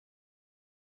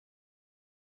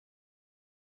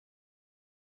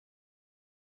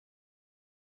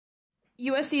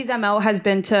USC's MO has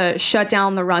been to shut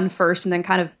down the run first and then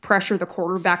kind of pressure the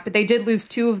quarterback, but they did lose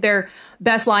two of their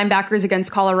best linebackers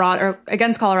against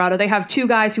Colorado. They have two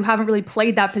guys who haven't really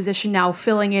played that position now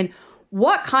filling in.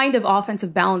 What kind of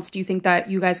offensive balance do you think that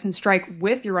you guys can strike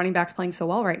with your running backs playing so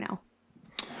well right now?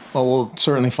 Well, we'll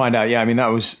certainly find out. Yeah, I mean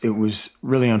it was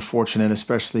really unfortunate,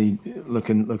 especially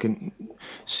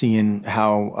seeing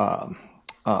how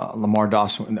Lamar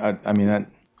Dawson. I mean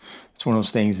that's one of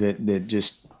those things that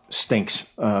just stinks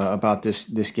about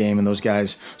this game. And those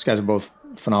guys are both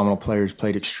phenomenal players.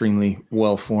 Played extremely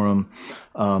well for them.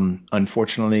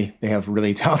 Unfortunately, they have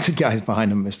really talented guys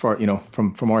behind them. As far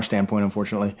from our standpoint,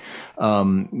 unfortunately,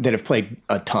 that have played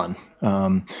a ton.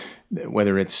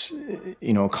 Whether it's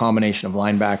a combination of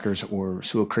linebackers or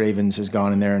Sewell Cravens has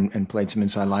gone in there and played some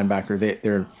inside linebacker.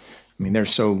 They're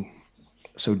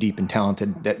so deep and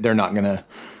talented that they're not going to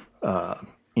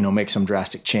make some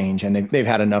drastic change. And they've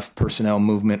had enough personnel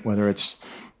movement, whether it's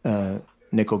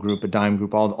nickel group, a dime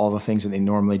group, all the things that they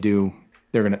normally do.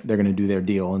 They're gonna do their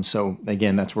deal. And so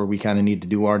again, that's where we kind of need to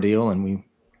do our deal, and we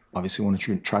obviously want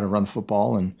to try to run the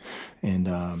football and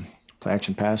play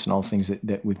action pass and all the things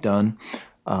that we've done.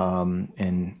 And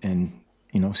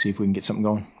see if we can get something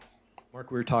going.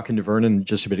 Mark, we were talking to Vernon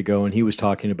just a bit ago, and he was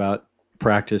talking about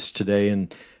practice today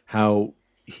and how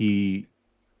he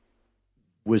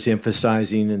was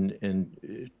emphasizing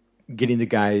and getting the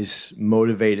guys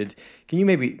motivated. Can you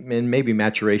maybe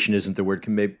maturation isn't the word,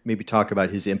 can maybe talk about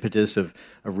his impetus of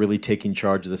really taking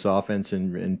charge of this offense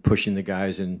and pushing the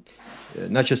guys, and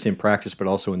not just in practice but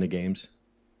also in the games?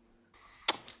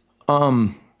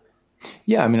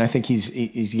 Yeah, I mean, I think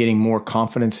he's getting more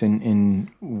confidence in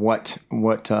what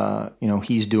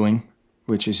he's doing,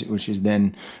 which is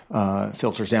then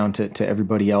filters down to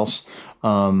everybody else.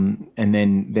 And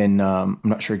then I'm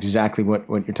not sure exactly what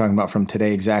you're talking about from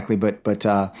today exactly, but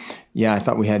yeah, I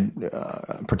thought we had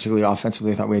particularly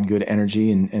offensively, I thought we had good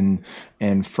energy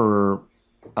and for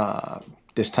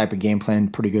this type of game plan,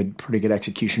 pretty good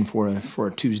execution for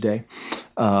a Tuesday.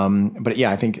 But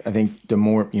yeah, I think the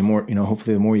more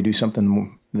hopefully the more you do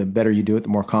something, the better you do it, the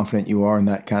more confident you are, and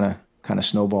that kind of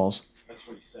snowballs. That's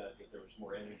what he said, that there was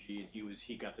more energy.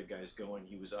 He got the guys going.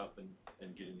 He was up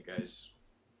and getting the guys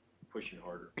pushing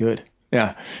harder. Good.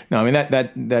 Yeah. No, I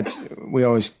mean that's we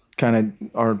always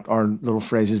kind of our little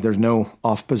phrase is there's no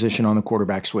off position on the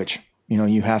quarterback switch.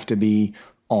 You have to be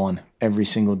on every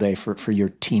single day for your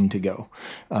team to go.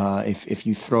 If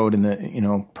you throw it in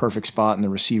the perfect spot and the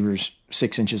receiver's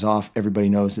 6 inches off, everybody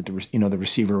knows that the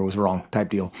receiver was wrong, type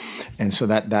deal. And so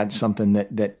that's something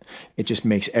that it just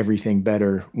makes everything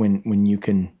better when you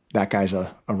can. That guy's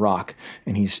a rock,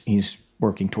 and he's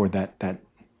working toward that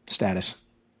status.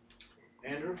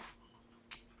 Andrew?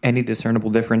 Any discernible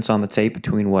difference on the tape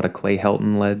between what a Clay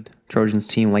Helton-led Trojans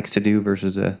team likes to do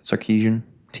versus a Sarkisian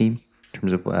team in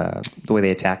terms of the way they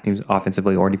attack teams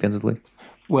offensively or defensively?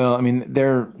 Well, I mean,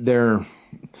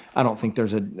 I don't think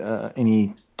there's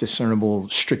any discernible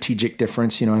strategic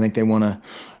difference. I think they want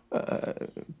to,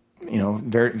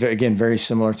 very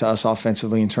similar to us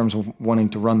offensively in terms of wanting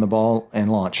to run the ball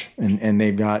and launch. And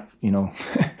they've got,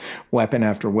 weapon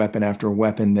after weapon after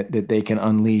weapon that they can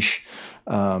unleash,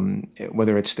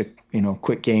 whether it's the,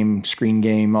 quick game, screen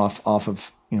game off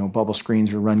of, bubble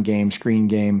screens or run game, screen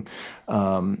game,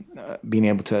 being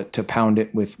able to pound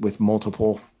it with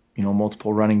multiple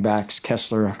running backs.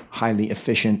 Kessler, highly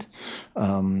efficient,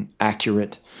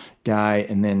 accurate guy,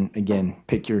 and then again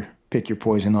pick your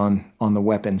poison on the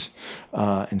weapons.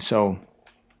 And so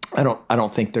I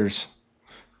don't think there's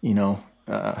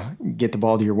get the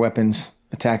ball to your weapons,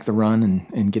 attack the run,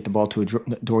 and get the ball to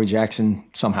Dory Jackson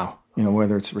somehow.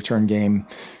 Whether it's return game,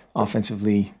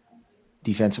 offensively,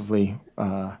 defensively,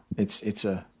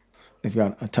 they've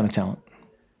got a ton of talent.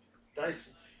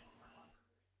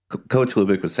 Coach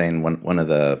Lubick was saying one of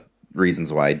the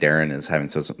reasons why Darren is having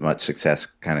so much success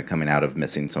kind of coming out of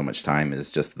missing so much time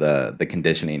is just the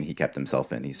conditioning he kept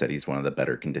himself in. He said he's one of the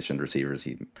better conditioned receivers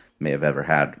he may have ever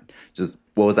had. Just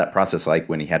what was that process like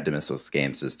when he had to miss those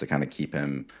games, just to kind of keep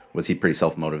him, was he pretty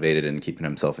self-motivated in keeping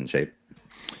himself in shape?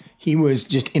 He was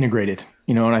just integrated,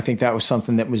 and I think that was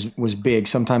something that was big.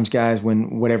 Sometimes guys,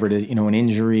 when whatever it is, an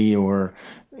injury or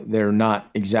they're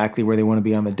not exactly where they want to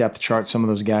be on the depth chart, some of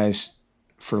those guys,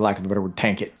 for lack of a better word,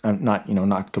 tank it.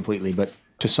 Not completely, but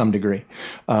to some degree.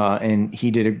 And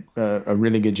he did a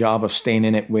really good job of staying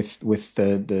in it with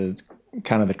the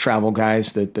kind of the travel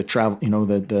guys, the travel,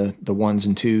 the ones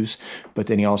and twos. But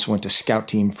then he also went to scout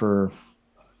team for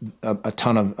a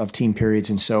ton of team periods,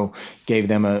 and so gave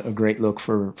them a great look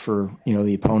for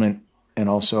the opponent, and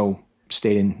also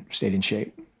stayed in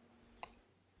shape.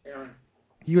 Aaron.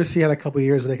 USC had a couple of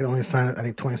years where they could only sign, I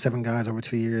think, 27 guys over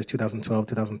 2 years, 2012,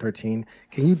 2013.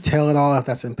 Can you tell at all if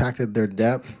that's impacted their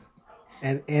depth?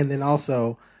 And then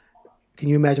also, can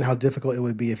you imagine how difficult it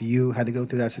would be if you had to go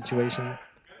through that situation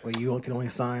where you can only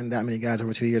sign that many guys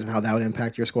over 2 years and how that would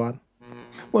impact your squad?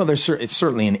 Well, it's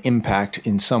certainly an impact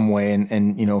in some way,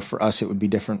 and for us it would be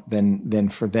different than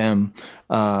for them.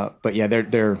 But yeah,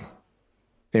 they're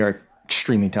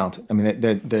extremely talented. I mean,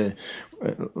 the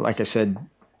like I said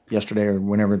yesterday or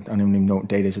whenever, I don't even know what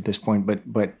date it is at this point,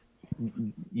 but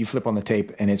you flip on the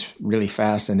tape and it's really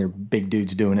fast, and they're big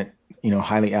dudes doing it.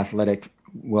 Highly athletic,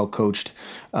 well coached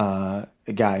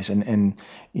guys, and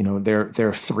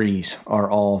their threes are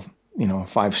all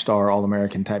 5-star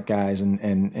All-American type guys,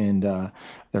 and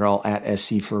they're all at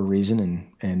SC for a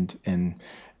reason, and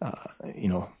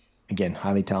again,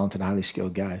 highly talented, highly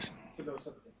skilled guys. So no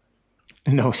sympathy.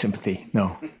 No sympathy.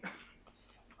 No.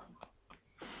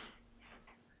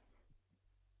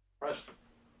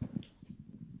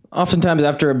 Oftentimes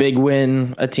after a big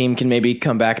win, a team can maybe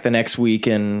come back the next week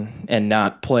and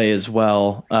not play as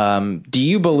well. Do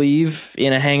you believe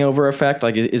in a hangover effect?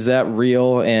 Like, is that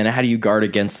real? And how do you guard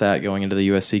against that going into the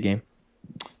USC game?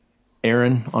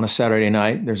 Aaron, on a Saturday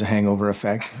night, there's a hangover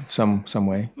effect some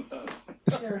way.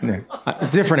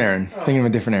 Different Aaron. Thinking of a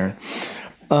different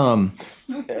Aaron.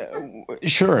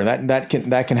 Sure, that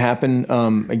can happen.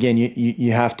 Again,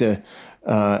 you have to.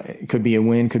 It could be a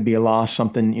win, could be a loss,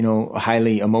 something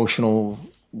highly emotional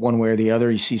one way or the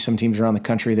other. You see some teams around the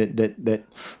country that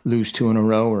lose 2 in a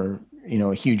row, or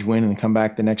a huge win and come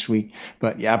back the next week.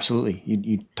 But yeah, absolutely,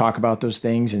 you talk about those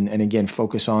things and again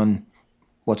focus on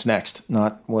what's next,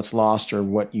 not what's lost or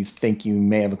what you think you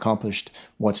may have accomplished.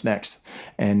 What's next,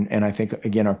 and I think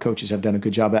again our coaches have done a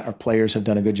good job of that. Our players have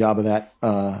done a good job of that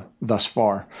thus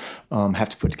far. Have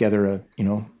to put together a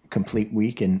complete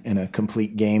week and a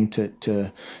complete game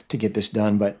to get this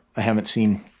done. But I haven't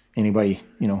seen anybody,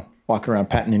 walking around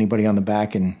patting anybody on the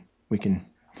back, and we can,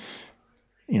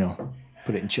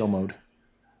 put it in chill mode.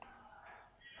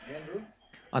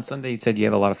 On Sunday, you said you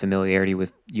have a lot of familiarity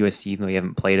with USC, even though you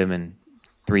haven't played them in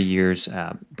 3 years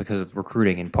because of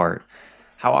recruiting in part.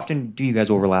 How often do you guys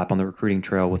overlap on the recruiting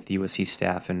trail with the USC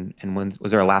staff? And when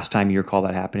was there a last time you recall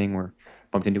that happening or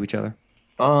bumped into each other?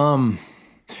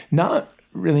 Not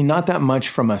really, not that much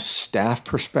from a staff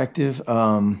perspective. We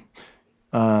were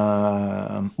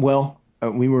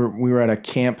at a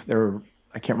camp.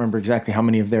 I can't remember exactly how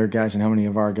many of their guys and how many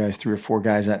of our guys, 3 or 4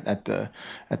 guys at the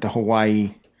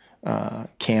Hawaii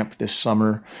camp this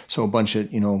summer. So a bunch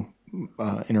of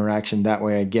interaction that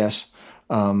way, I guess.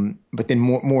 But then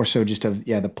more so just of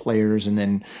the players, and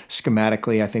then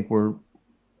schematically, I think we're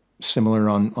similar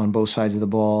on both sides of the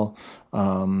ball.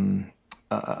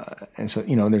 And so,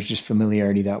 there's just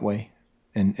familiarity that way,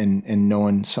 and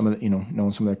knowing some of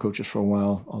their coaches for a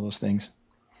while, all those things.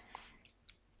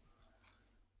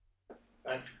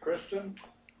 Thank you, Kristen.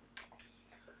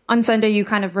 On Sunday, you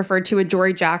kind of referred to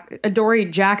Adoree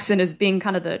Jackson as being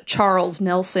kind of the Charles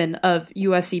Nelson of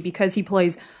USC because he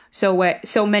plays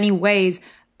so many ways.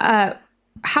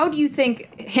 How do you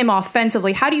think him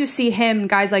offensively? How do you see him,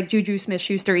 guys like Juju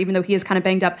Smith-Schuster, even though he is kind of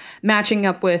banged up, matching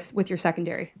up with your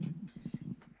secondary?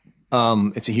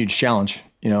 It's a huge challenge,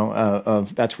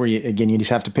 that's where you just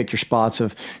have to pick your spots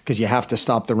because you have to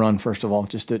stop the run, first of all,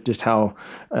 just how,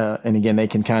 and again, they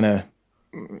can kind of,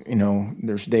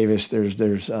 there's Davis,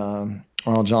 there's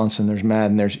Arnold Johnson, there's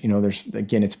Madden, there's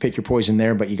again, it's pick your poison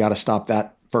there, but you got to stop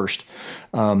that first.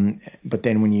 But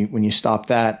then when you stop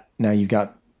that, now you've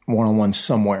got one-on-one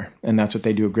somewhere, and that's what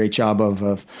they do a great job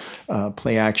of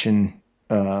play action,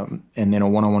 and then a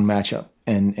one-on-one matchup,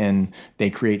 and they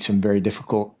create some very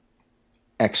difficult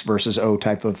X versus O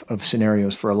type of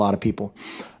scenarios for a lot of people.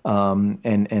 And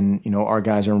our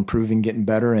guys are improving, getting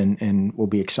better, and we'll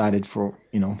be excited for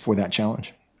that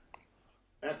challenge.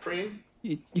 Matt Preem?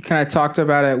 You kind of talked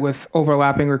about it with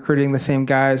overlapping recruiting the same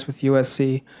guys with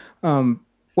USC.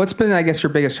 What's been, I guess, your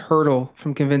biggest hurdle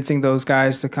from convincing those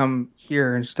guys to come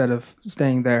here instead of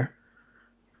staying there?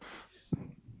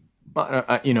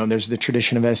 There's the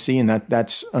tradition of SC, and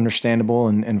that's understandable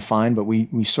and fine, but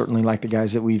we certainly like the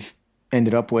guys that we've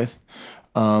ended up with.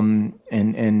 We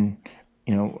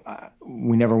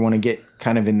never want to get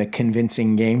kind of in the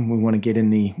convincing game. We want to get in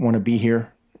the want to be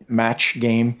here match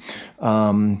game.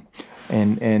 That's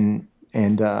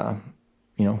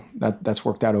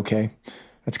worked out okay.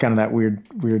 That's kind of that weird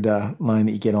line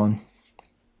that you get on.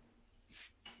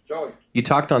 Joey. You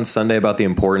talked on Sunday about the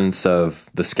importance of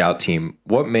the scout team.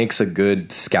 What makes a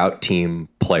good scout team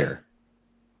player?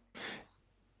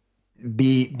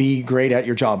 be great at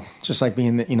your job. It's just like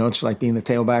being it's like being the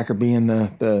tailback or being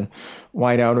the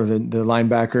wideout or the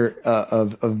linebacker,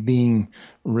 of being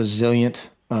resilient.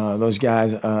 Those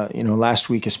guys, last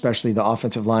week especially, the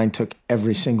offensive line took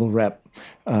every single rep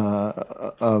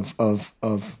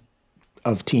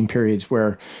of team periods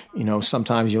where,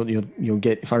 sometimes you'll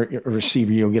get, if a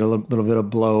receiver, you'll get a little bit of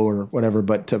blow or whatever,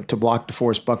 but to block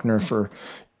DeForest Buckner for,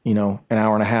 an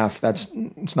hour and a half,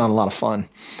 it's not a lot of fun.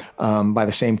 By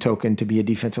the same token, to be a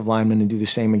defensive lineman and do the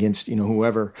same against,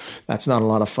 whoever, that's not a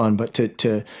lot of fun, but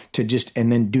to just,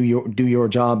 and then do your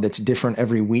job that's different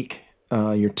every week.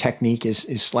 Your technique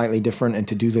is slightly different, and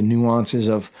to do the nuances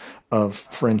of,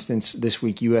 for instance, this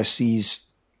week, USC's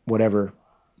whatever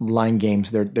line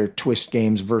games, their twist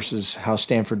games versus how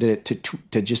Stanford did it,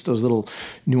 to just those little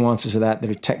nuances of that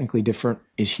are technically different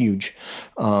is huge.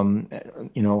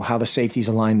 How the safeties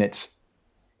align, that's,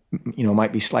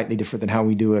 might be slightly different than how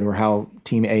we do it, or how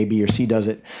team A, B, or C does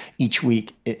it each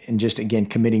week. And just, again,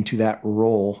 committing to that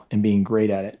role and being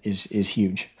great at it is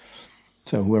huge.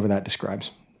 So whoever that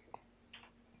describes.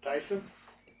 Tyson?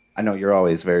 I know you're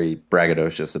always very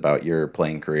braggadocious about your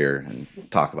playing career and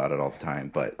talk about it all the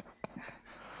time, but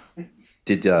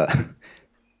did you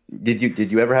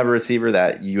ever have a receiver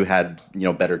that you had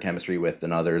better chemistry with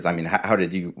than others? I mean, how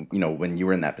did you when you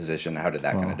were in that position, how did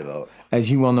that kind of develop?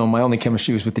 As you well know, my only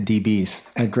chemistry was with the DBs.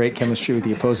 I had great chemistry with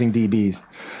the opposing DBs.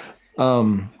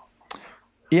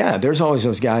 Yeah, there's always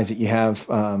those guys that you have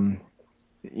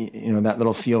that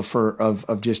little feel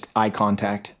of just eye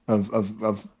contact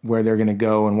of where they're going to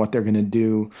go and what they're going to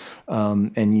do,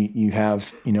 and you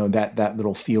have that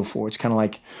little feel for it. It's kind of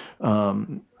like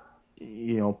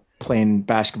playing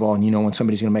basketball, and when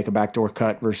somebody's going to make a backdoor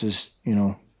cut versus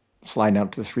sliding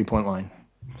out to the 3-point line.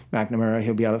 McNamara,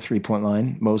 he'll be out at 3-point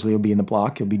line. Mosley will be in the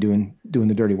block. He'll be doing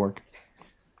the dirty work.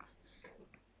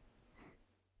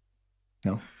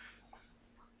 No.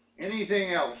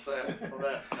 Anything else for that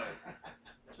note?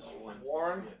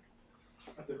 Warren?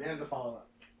 The man's a follow-up.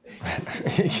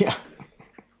 Yeah.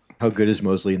 How good is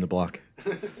Mosley in the block?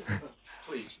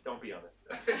 Please, don't be honest.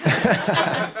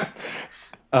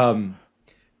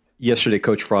 Yesterday,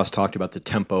 Coach Frost talked about the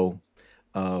tempo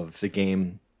of the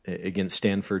game against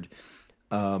Stanford.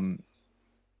 It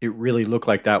really looked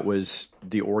like that was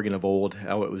the Oregon of old,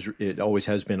 how it always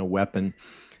has been a weapon.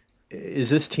 Is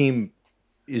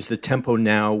the tempo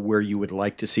now where you would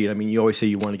like to see it? I mean, you always say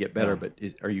you want to get better, but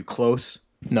are you close?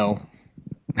 No.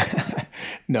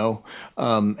 No.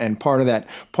 And part of that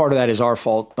is our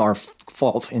fault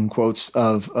in quotes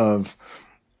of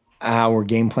how we're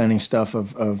game planning stuff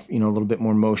of a little bit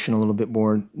more motion, a little bit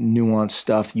more nuanced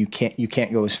stuff. You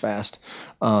can't go as fast.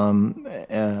 But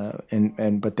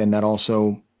then that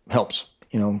also helps,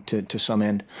 to some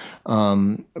end.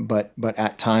 But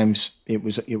at times it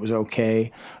was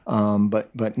okay.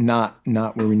 But not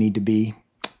where we need to be.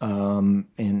 That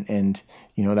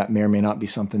may or may not be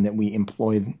something that we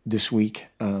employ this week.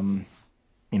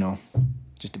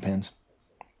 Just depends.